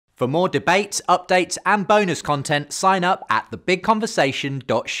For more debates, updates, and bonus content, sign up at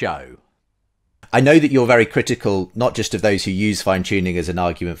thebigconversation.show. I know that you're very critical, not just of those who use fine-tuning as an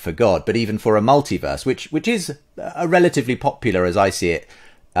argument for God, but even for a multiverse, which is a relatively popular, as I see it,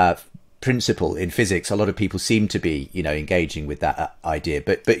 principle in physics. A lot of people seem to be, engaging with that idea.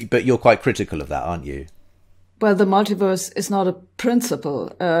 But you're quite critical of that, aren't you? Well, the multiverse is not a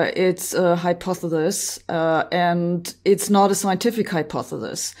principle. It's a hypothesis, and it's not a scientific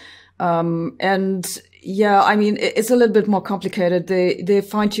hypothesis. It's a little bit more complicated. The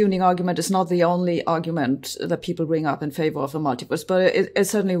fine-tuning argument is not the only argument that people bring up in favor of the multiverse, but it's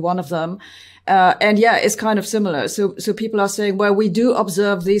certainly one of them. It's kind of similar. So people are saying, well, we do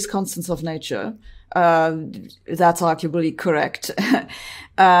observe these constants of nature. That's arguably correct.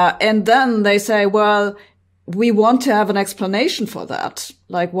 And then they say, well, we want to have an explanation for that.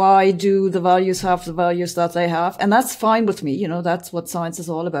 Like, why do the values have the values that they have? And that's fine with me. That's what science is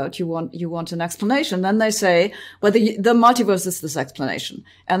all about. You want an explanation. Then they say, well, the multiverse is this explanation.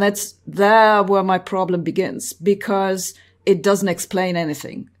 And that's there where my problem begins, because it doesn't explain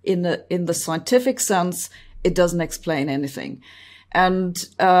anything. In the scientific sense, it doesn't explain anything. And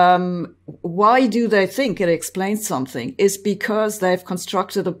why do they think it explains something? Is because they've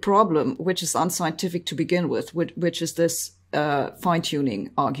constructed a problem which is unscientific to begin with, which is this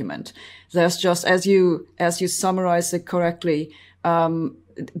fine-tuning argument. There's just, as you summarize it correctly,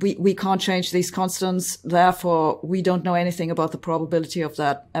 we can't change these constants, therefore we don't know anything about the probability of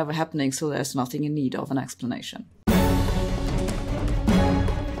that ever happening, so there's nothing in need of an explanation.